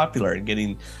super popular and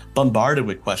getting bombarded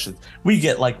with questions. We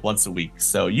get like once a week,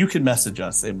 so you can message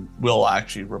us and we'll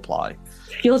actually reply.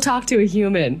 You'll talk to a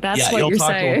human. That's what you're saying. You'll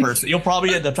talk to a person. You'll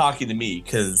probably end up talking to me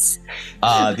because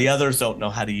the others don't know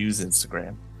how to use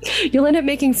Instagram. You'll end up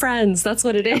making friends. That's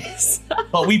what it is.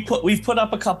 But we've put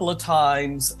up a couple of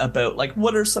times about like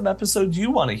what are some episodes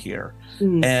you want to hear,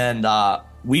 and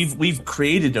we've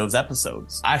created those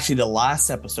episodes. Actually, the last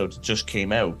episode that just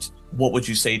came out, What Would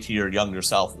You Say to Your Younger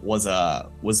Self, was a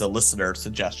listener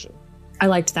suggestion. I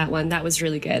liked that one. That was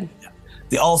really good. Yeah.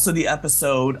 The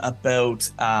episode about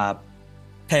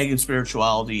pagan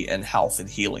spirituality and health and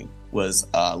healing was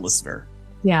a listener.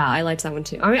 Yeah, I liked that one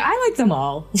too. I mean, I like them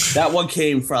all. That one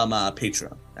came from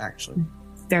Patreon, actually.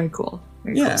 Very cool.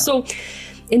 Very cool. So,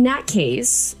 in that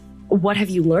case, what have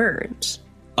you learned?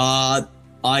 I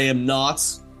am not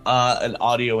an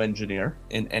audio engineer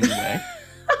in any way.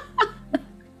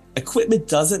 Equipment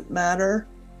doesn't matter.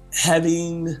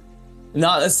 Having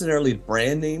not necessarily the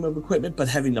brand name of equipment, but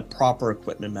having the proper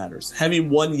equipment matters.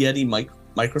 Having one Yeti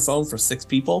microphone for 6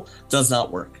 people does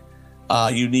not work.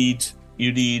 You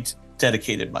need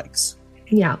dedicated mics.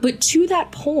 Yeah, but to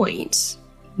that point,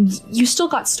 you still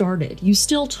got started. You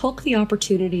still took the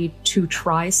opportunity to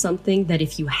try something that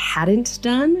if you hadn't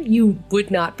done, you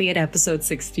would not be at episode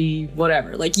 60,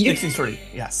 whatever. Like 63,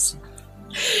 yes.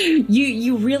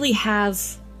 You really have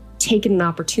taken an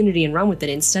opportunity and run with it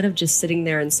instead of just sitting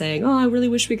there and saying, oh, I really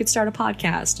wish we could start a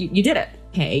podcast. You did it.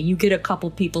 Hey, you get a couple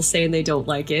people saying they don't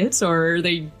like it or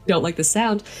they don't like the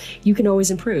sound. You can always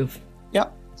improve.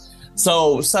 Yep.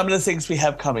 So some of the things we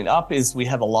have coming up is we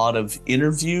have a lot of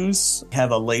interviews. We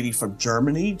have a lady from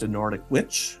Germany, the Nordic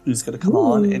Witch, who's going to come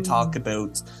on and talk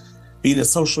about being a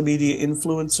social media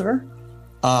influencer.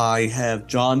 I have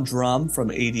John Drum from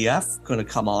ADF going to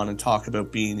come on and talk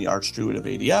about being the Archdruid of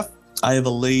ADF. I have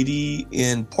a lady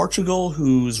in Portugal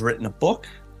who's written a book.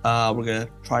 We're going to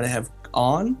try to have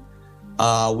on.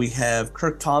 We have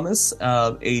Kirk Thomas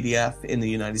of ADF in the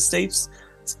United States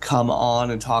to come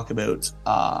on and talk about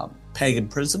pagan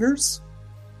prisoners,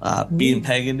 being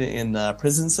pagan in the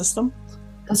prison system.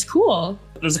 That's cool.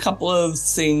 There's a couple of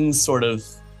things sort of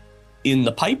in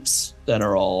the pipes that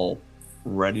are all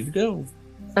ready to go.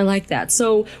 I like that.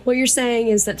 So what you're saying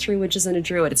is that Three Witches and a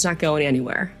Druid, it's not going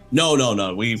anywhere. No.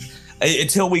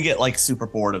 Until we get like super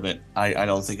bored of it, I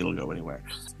don't think it'll go anywhere.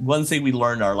 One thing we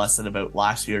learned our lesson about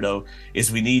last year, though,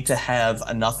 is we need to have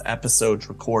enough episodes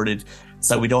recorded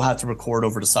so we don't have to record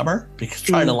over the summer, because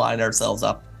trying to line ourselves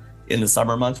up in the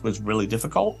summer months was really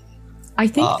difficult. I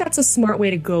think that's a smart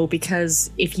way to go, because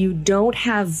if you don't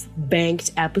have banked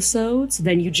episodes,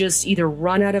 then you just either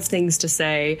run out of things to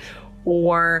say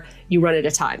or you run out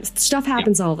of time. Stuff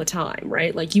happens all the time,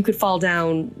 right? Like you could fall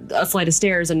down a flight of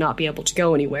stairs and not be able to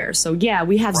go anywhere. So yeah,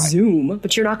 we have Zoom,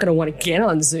 but you're not going to want to get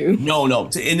on Zoom. No.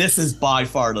 And this is by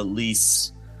far the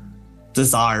least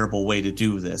desirable way to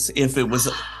do this. If it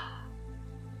was...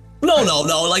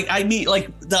 No. Like, I mean,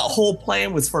 like, the whole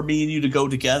plan was for me and you to go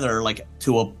together, like,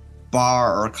 to a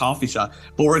bar or a coffee shop.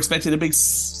 But we're expecting a big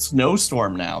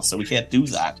snowstorm now, so we can't do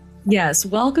that. Yes,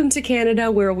 welcome to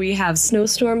Canada, where we have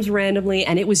snowstorms randomly,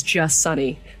 and it was just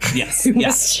sunny. Yes,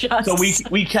 So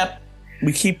we kept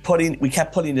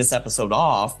putting this episode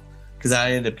off because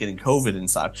I ended up getting COVID and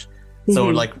such. So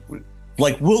like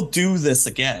we'll do this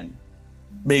again,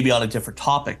 maybe on a different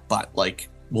topic, but like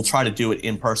we'll try to do it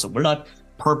in person. We're not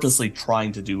purposely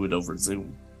trying to do it over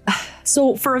Zoom.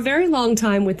 So for a very long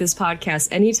time with this podcast,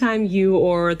 anytime you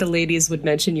or the ladies would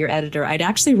mention your editor, I'd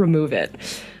actually remove it.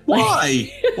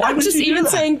 Why? Why would just you do even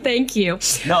that? saying thank you?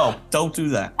 No, don't do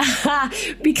that.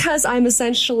 Because I'm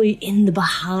essentially in the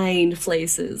behind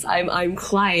places. I'm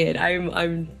quiet.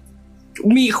 I'm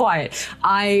me quiet.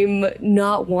 I'm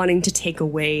not wanting to take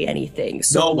away anything.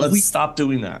 So let's stop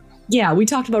doing that. Yeah, we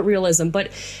talked about realism,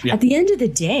 but at the end of the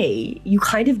day, you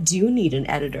kind of do need an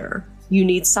editor. You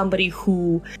need somebody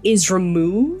who is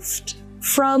removed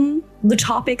from the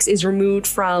topics, is removed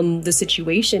from the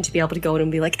situation, to be able to go in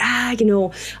and be like, I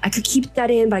could keep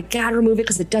that in, but I gotta remove it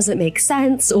because it doesn't make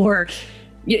sense. Or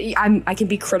I can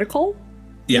be critical.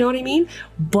 You know what I mean?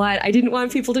 But I didn't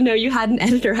want people to know you had an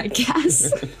editor, I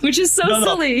guess, which is so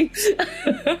silly.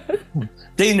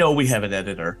 They know we have an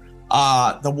editor.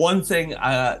 The one thing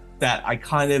that I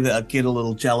kind of get a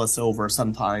little jealous over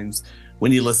sometimes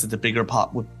when you listen to big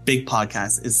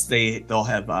podcasts is they'll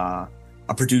have a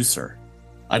producer.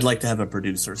 I'd like to have a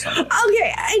producer somewhere.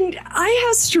 Okay, and I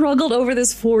have struggled over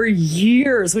this for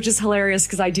years, which is hilarious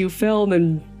because I do film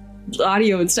and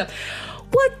audio and stuff.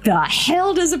 What the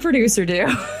hell does a producer do?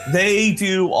 They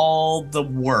do all the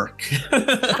work.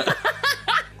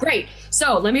 Great.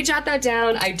 So let me jot that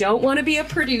down. I don't want to be a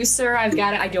producer. I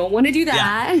don't want to do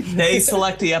that. Yeah. They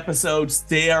select the episodes.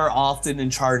 They are often in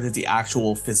charge of the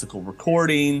actual physical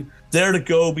recording. They're the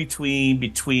go-between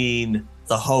between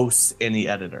the host and the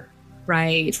editor.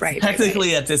 Right.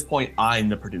 Technically, at this point, I'm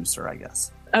the producer, I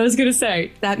guess. I was going to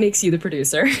say, that makes you the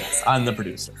producer. Yes, I'm the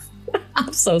producer.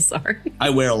 I'm so sorry. I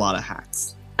wear a lot of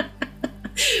hats.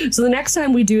 So the next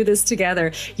time we do this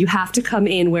together, you have to come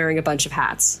in wearing a bunch of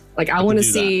hats. Like I want to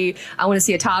see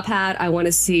a top hat. I want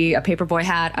to see a paperboy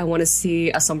hat. I want to see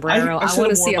a sombrero. I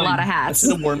want to see a lot of hats. I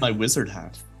should have worn my wizard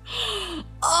hat.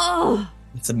 Oh,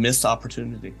 it's a missed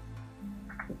opportunity.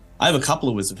 I have a couple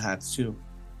of wizard hats too.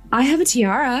 I have a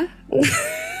tiara.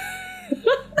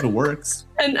 It works.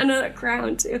 And another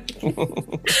crown too.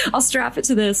 I'll strap it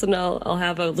to this and I'll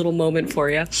have a little moment for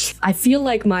you. I feel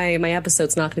like my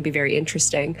episode's not going to be very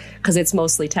interesting because it's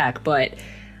mostly tech, but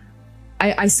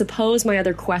I suppose my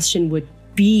other question would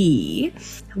be,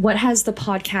 what has the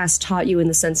podcast taught you in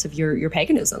the sense of your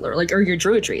paganism or your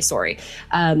druidry? Sorry.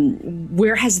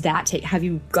 Where has that have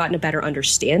you gotten a better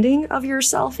understanding of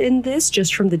yourself in this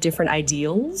just from the different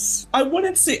ideals? I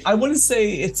wouldn't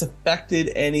say it's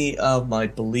affected any of my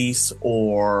beliefs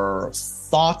or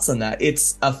thoughts on that.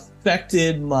 It's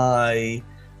affected my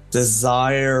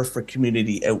desire for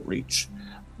community outreach.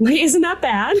 Isn't that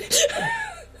bad?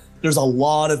 There's a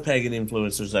lot of pagan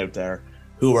influencers out there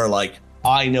who are like,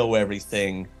 I know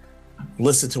everything,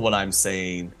 listen to what I'm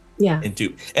saying, and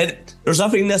do. And there's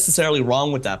nothing necessarily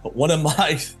wrong with that, but one of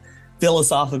my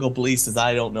philosophical beliefs is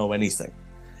I don't know anything.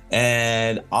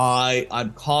 And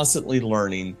I'm constantly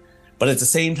learning, but at the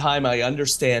same time, I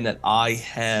understand that I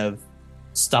have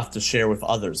stuff to share with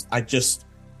others.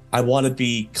 I want to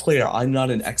be clear, I'm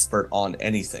not an expert on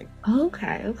anything.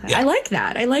 Okay. Yeah. I like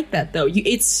that though.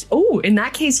 In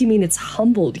that case, you mean it's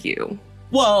humbled you.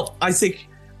 Well, I think...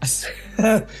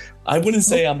 I wouldn't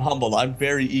say I'm humble. I'm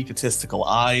very egotistical.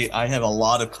 I have a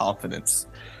lot of confidence.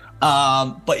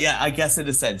 But yeah, I guess in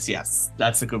a sense, yes,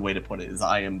 that's a good way to put it.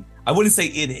 I wouldn't say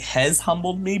it has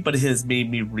humbled me, but it has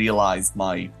made me realize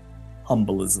my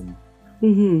humbleism.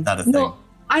 Mm-hmm. That a thing. No,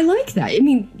 I like that. I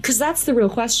mean, because that's the real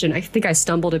question. I think I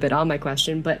stumbled a bit on my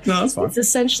question, but it's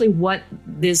essentially what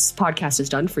this podcast has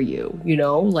done for you,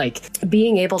 like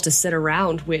being able to sit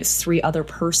around with 3 other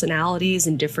personalities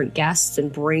and different guests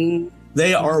and bring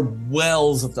They are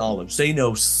wells of knowledge. They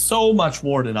know so much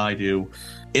more than I do.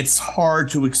 It's hard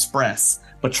to express,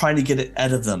 but trying to get it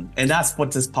out of them. And that's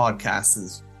what this podcast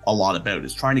is a lot about,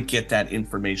 is trying to get that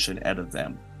information out of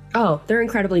them. Oh, they're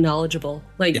incredibly knowledgeable.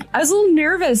 Like, yeah. I was a little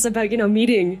nervous about,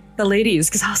 meeting the ladies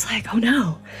because I was like, oh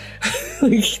no,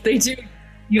 like, they do.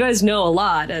 You guys know a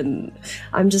lot, and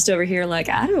I'm just over here like,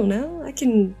 I don't know. I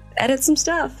can edit some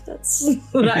stuff. That's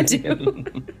what I do.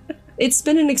 It's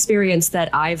been an experience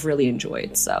that I've really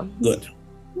enjoyed. So good.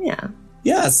 Yeah.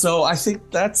 Yeah. So I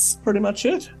think that's pretty much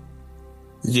it.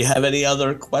 Did you have any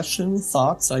other questions,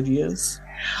 thoughts, ideas?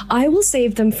 I will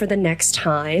save them for the next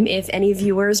time if any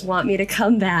viewers want me to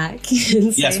come back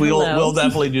and say we'll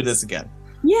definitely do this again.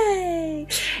 Yay!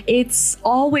 It's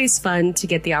always fun to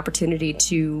get the opportunity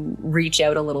to reach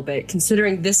out a little bit,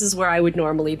 considering this is where I would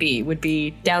normally be, would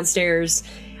be downstairs.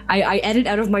 I edit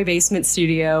out of my basement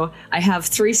studio. I have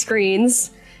 3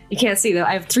 screens. You can't see though.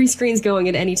 I have 3 screens going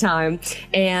at any time,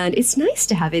 and it's nice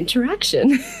to have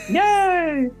interaction.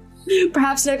 Yay!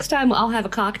 Perhaps next time I'll have a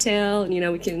cocktail,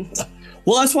 and we can.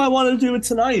 Well, that's why I wanted to do it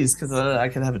tonight, is because I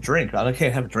can have a drink. I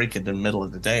can't have a drink in the middle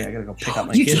of the day. I gotta go pick up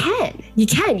my kid. You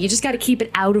can. You just got to keep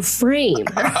it out of frame.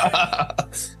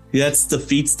 That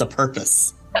defeats the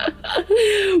purpose.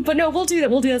 But no, we'll do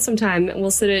that. We'll do that sometime.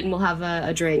 We'll sit and we'll have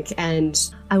a drink. And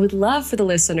I would love for the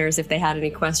listeners, if they had any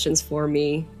questions for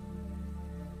me,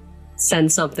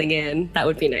 send something in. That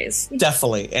would be nice.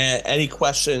 Definitely. Any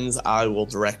questions, I will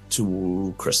direct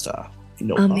to Krista.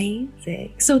 No Amazing.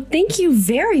 problem. So thank you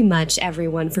very much,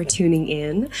 everyone, for tuning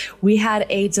in. We had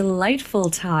a delightful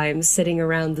time sitting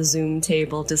around the Zoom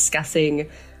table discussing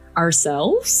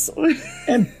ourselves.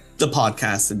 And the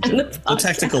podcast and the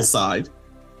technical side.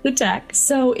 The tech.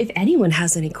 So if anyone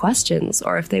has any questions,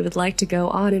 or if they would like to go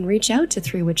on and reach out to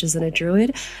 3 Witches and a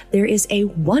Druid, there is a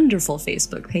wonderful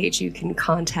Facebook page you can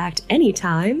contact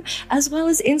anytime, as well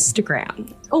as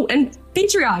Instagram. Oh, and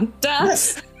Patreon. Duh.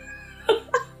 Yes.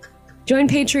 Join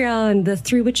Patreon. The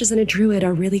 3 Witches and a Druid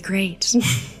are really great.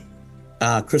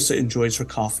 Krista enjoys her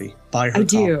coffee. Buy her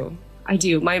coffee. I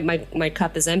do. My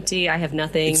cup is empty. I have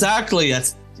nothing. Exactly.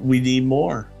 We need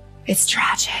more. It's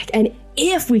tragic. And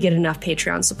if we get enough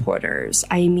Patreon supporters,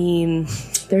 I mean,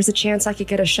 there's a chance I could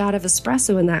get a shot of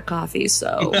espresso in that coffee.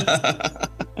 So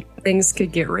things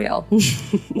could get real.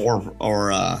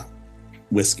 or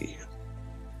whiskey.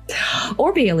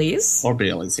 Or Baileys. Or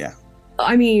Baileys, yeah.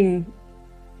 I mean,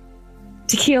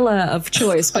 tequila of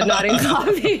choice, but not in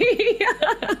coffee.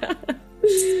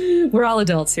 We're all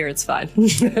adults here. It's fine.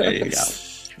 There you go.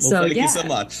 Well, thank you so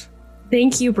much.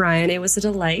 Thank you, Brian. It was a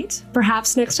delight.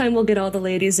 Perhaps next time we'll get all the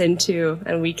ladies in too,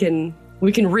 and we can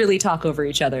really talk over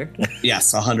each other.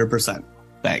 Yes, 100%.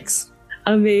 Thanks.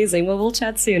 Amazing. Well, we'll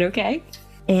chat soon, okay?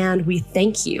 And we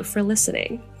thank you for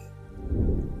listening.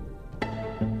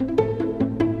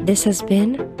 This has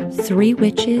been 3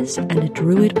 Witches and a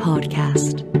Druid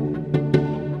podcast.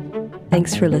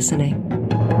 Thanks for listening.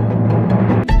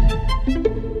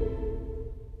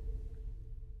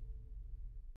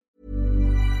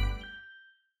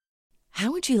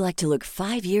 How would you like to look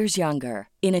 5 years younger?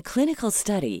 In a clinical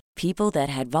study, people that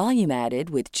had volume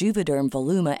added with Juvederm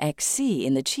Voluma XC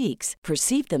in the cheeks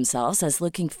perceived themselves as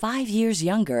looking 5 years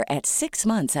younger at 6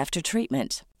 months after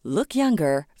treatment. Look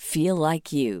younger, feel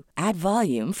like you. Add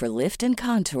volume for lift and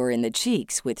contour in the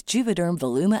cheeks with Juvederm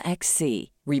Voluma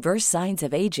XC. Reverse signs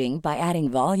of aging by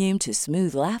adding volume to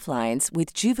smooth laugh lines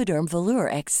with Juvederm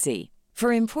Volure XC.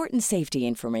 For important safety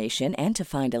information and to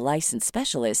find a licensed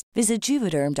specialist, visit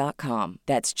Juvederm.com.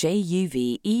 That's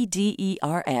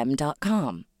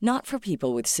JUVEDERM.com. Not for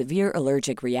people with severe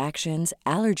allergic reactions,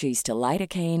 allergies to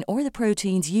lidocaine, or the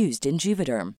proteins used in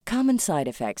Juvederm. Common side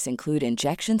effects include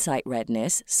injection site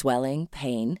redness, swelling,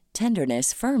 pain,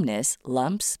 tenderness, firmness,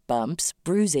 lumps, bumps,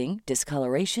 bruising,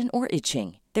 discoloration, or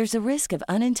itching. There's a risk of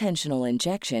unintentional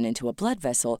injection into a blood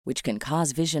vessel, which can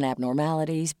cause vision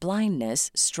abnormalities,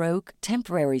 blindness, stroke,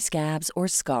 temporary scabs, or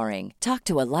scarring. Talk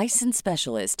to a licensed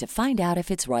specialist to find out if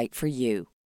it's right for you.